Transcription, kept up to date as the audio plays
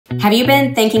Have you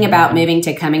been thinking about moving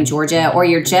to Cumming, Georgia, or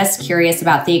you're just curious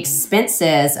about the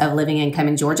expenses of living in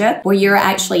Cumming, Georgia? Well, you're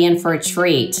actually in for a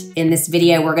treat. In this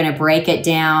video, we're going to break it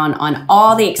down on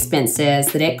all the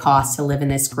expenses that it costs to live in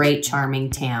this great,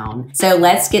 charming town. So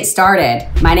let's get started.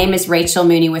 My name is Rachel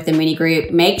Mooney with the Mooney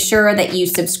Group. Make sure that you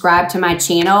subscribe to my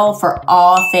channel for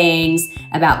all things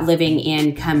about living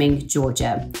in Cumming,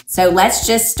 Georgia. So let's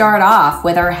just start off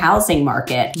with our housing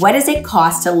market. What does it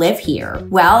cost to live here?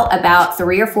 Well, about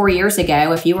 3 or 4 years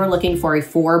ago, if you were looking for a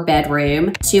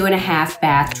 4-bedroom, 2.5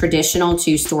 bath, traditional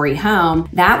 2-story home,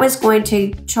 that was going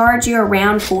to charge you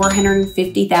around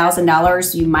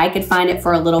 $450,000. You might could find it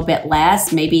for a little bit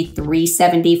less, maybe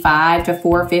 $375,000 to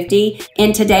 $450,000.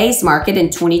 In today's market in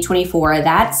 2024,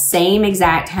 that same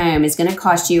exact home is going to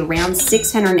cost you around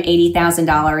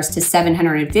 $680,000 to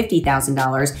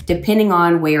 $750,000, depending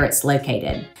on where it's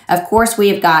located. Of course, we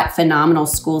have got phenomenal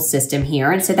school system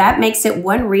here, and so that makes it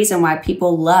one reason why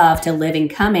people love to live in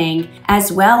Cumming, as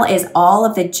well as all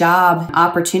of the job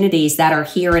opportunities that are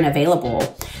here and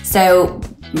available. So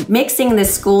mixing the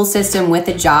school system with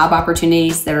the job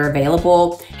opportunities that are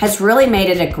available has really made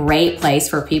it a great place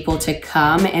for people to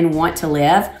come and want to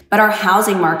live, but our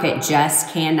housing market just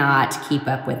cannot keep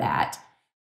up with that.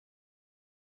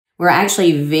 We're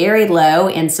actually very low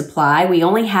in supply. We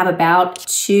only have about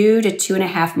 2 to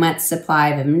 2.5 months supply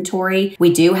of inventory.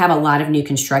 We do have a lot of new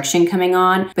construction coming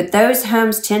on, but those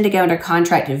homes tend to go under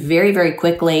contract very, very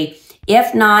quickly.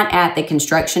 If not at the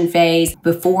construction phase,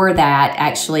 before that,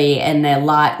 actually in the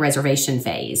lot reservation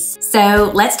phase.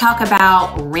 So let's talk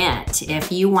about rent.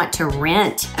 If you want to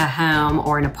rent a home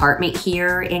or an apartment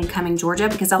here in Cumming, Georgia,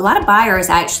 because a lot of buyers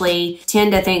actually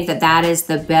tend to think that that is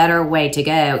the better way to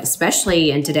go, especially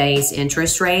in today's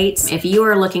interest rates. If you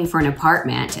are looking for an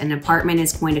apartment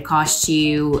is going to cost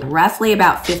you roughly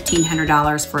about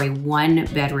 $1,500 for a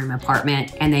 1-bedroom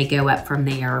apartment, and they go up from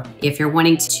there. If you're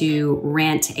wanting to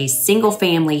rent a single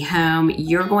family home,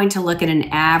 you're going to look at an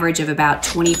average of about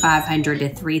 $2,500 to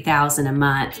 $3,000 a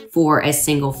month for a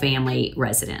single family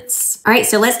residence. All right,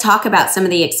 so let's talk about some of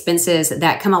the expenses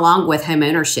that come along with home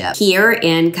ownership. Here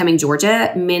in Cumming,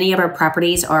 Georgia, many of our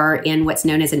properties are in what's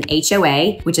known as an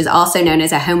HOA, which is also known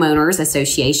as a homeowners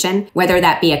association. Whether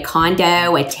that be a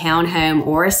condo, a townhome,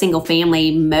 or a single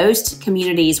family, most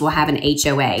communities will have an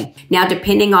HOA. Now,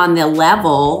 depending on the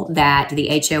level that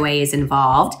the HOA is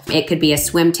involved, it could be a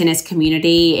swim tennis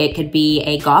community, it could be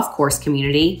a golf course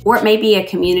community, or it may be a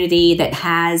community that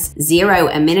has 0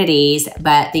 amenities,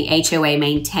 but the HOA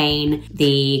maintain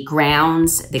the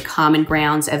grounds, the common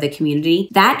grounds of the community.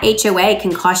 That HOA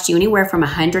can cost you anywhere from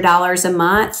 $100 a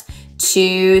month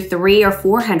to $300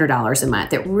 or $400 a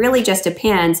month. It really just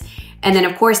depends. And then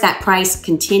of course that price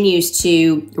continues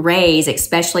to raise,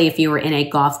 especially if you are in a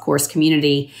golf course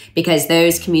community, because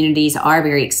those communities are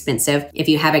very expensive. If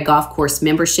you have a golf course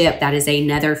membership, that is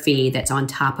another fee that's on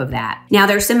top of that. Now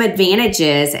there's some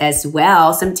advantages as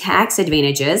well, some tax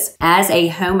advantages. As a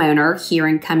homeowner here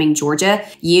in Cumming, Georgia,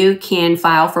 you can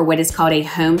file for what is called a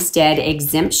homestead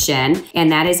exemption,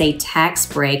 and that is a tax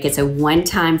break. It's a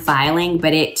one-time filing,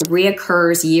 but it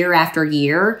reoccurs year after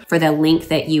year for the length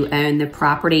that you own the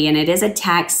property, and it is a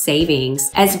tax savings,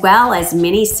 as well as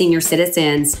many senior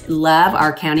citizens love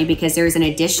our county because there's an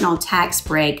additional tax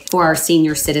break for our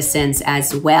senior citizens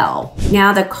as well.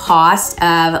 Now, the cost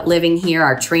of living here,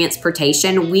 our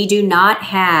transportation, we do not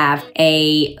have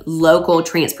a local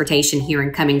transportation here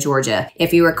in Cumming, Georgia.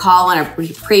 If you recall on a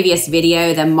previous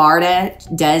video, the MARTA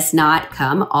does not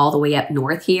come all the way up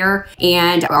north here,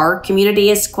 and our community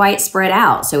is quite spread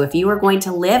out. So if you are going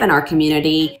to live in our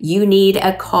community, you need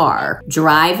a car.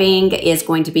 Driving is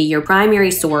going to be your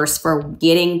primary source for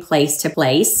getting place to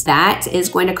place. That is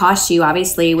going to cost you,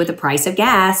 obviously, with the price of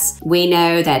gas. We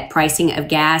know that pricing of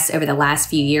gas over the last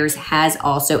few years has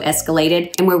also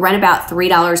escalated, and we run about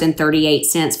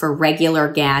 $3.38 for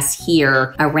regular gas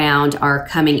here around our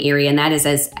Cumming area, and that is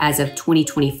as of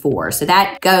 2024. So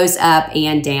that goes up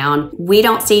and down. We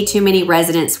don't see too many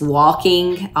residents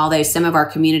walking, although some of our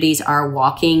communities are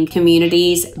walking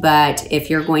communities, but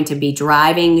if you're going to be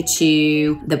driving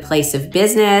to the place of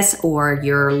business or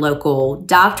your local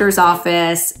doctor's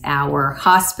office, our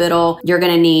hospital, you're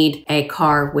going to need a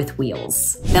car with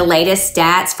wheels. The latest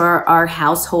stats for our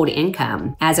household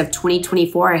income. As of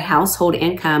 2024, a household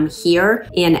income here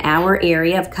in our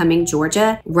area of Cumming,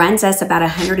 Georgia runs us about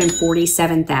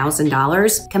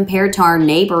 $147,000 compared to our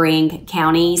neighboring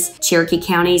counties. Cherokee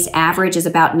County's average is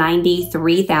about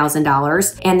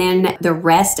 $93,000. And then the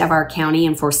rest of our county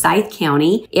in Forsyth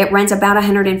County, it runs about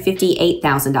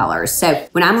 $158,000. $147,000. So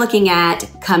when I'm looking at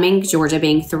Cumming, Georgia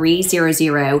being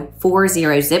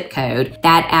 30040 zip code,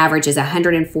 that average is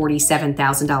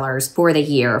 $147,000 for the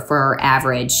year for our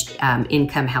average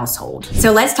income household.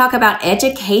 So let's talk about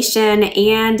education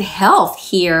and health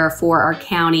here for our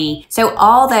county. So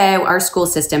although our school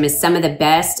system is some of the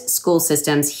best school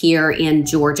systems here in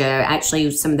Georgia,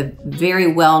 actually some of the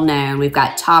very well known, we've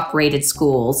got top rated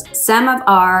schools, some of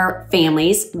our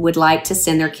families would like to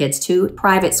send their kids to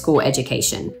private school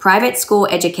education. Private school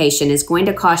education is going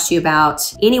to cost you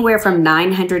about anywhere from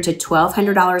 $900 to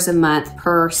 $1,200 a month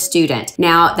per student.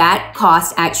 Now that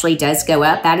cost actually does go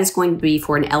up. That is going to be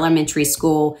for an elementary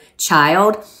school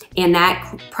child, and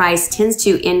that price tends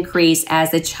to increase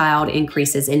as the child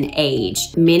increases in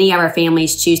age. Many of our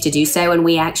families choose to do so, and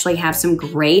we actually have some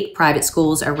great private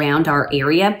schools around our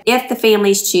area if the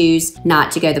families choose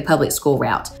not to go the public school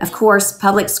route. Of course,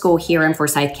 public school here in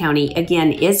Forsyth County,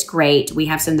 again, is great. We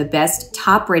have some of the best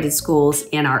top-rated schools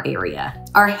in our area.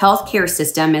 Our healthcare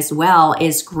system as well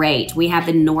is great. We have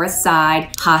the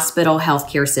Northside Hospital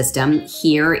healthcare system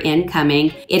here in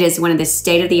Cumming. It is one of the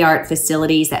state-of-the-art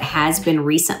facilities that has been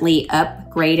recently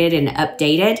upgraded and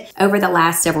updated over the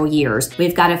last several years.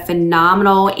 We've got a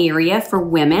phenomenal area for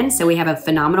women, so we have a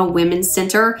phenomenal women's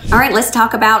center. All right, let's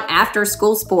talk about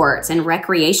after-school sports and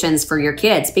recreations for your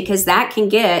kids, because that can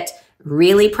get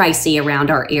really pricey around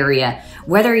our area.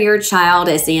 Whether your child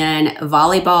is in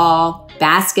volleyball,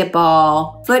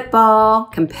 basketball, football,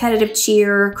 competitive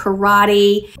cheer,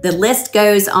 karate, the list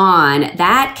goes on.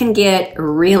 That can get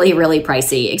really, really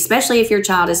pricey, especially if your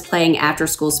child is playing after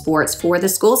school sports for the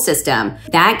school system.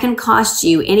 That can cost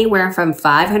you anywhere from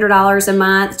 $500 a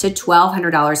month to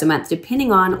 $1,200 a month,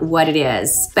 depending on what it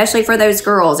is. Especially for those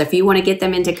girls, if you want to get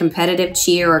them into competitive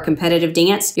cheer or competitive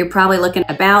dance, you're probably looking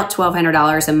at about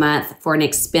 $1,200 a month for an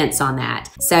expense on that.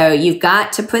 So you've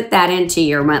got to put that into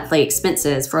your monthly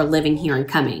expenses for living here in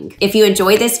Cumming. If you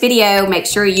enjoyed this video, make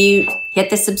sure you hit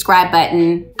the subscribe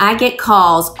button. I get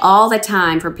calls all the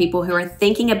time for people who are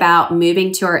thinking about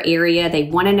moving to our area. They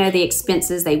want to know the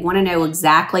expenses. They want to know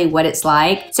exactly what it's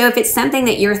like. So if it's something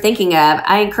that you're thinking of,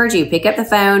 I encourage you, pick up the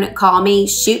phone, call me,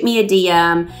 shoot me a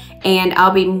DM, and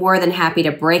I'll be more than happy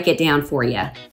to break it down for you.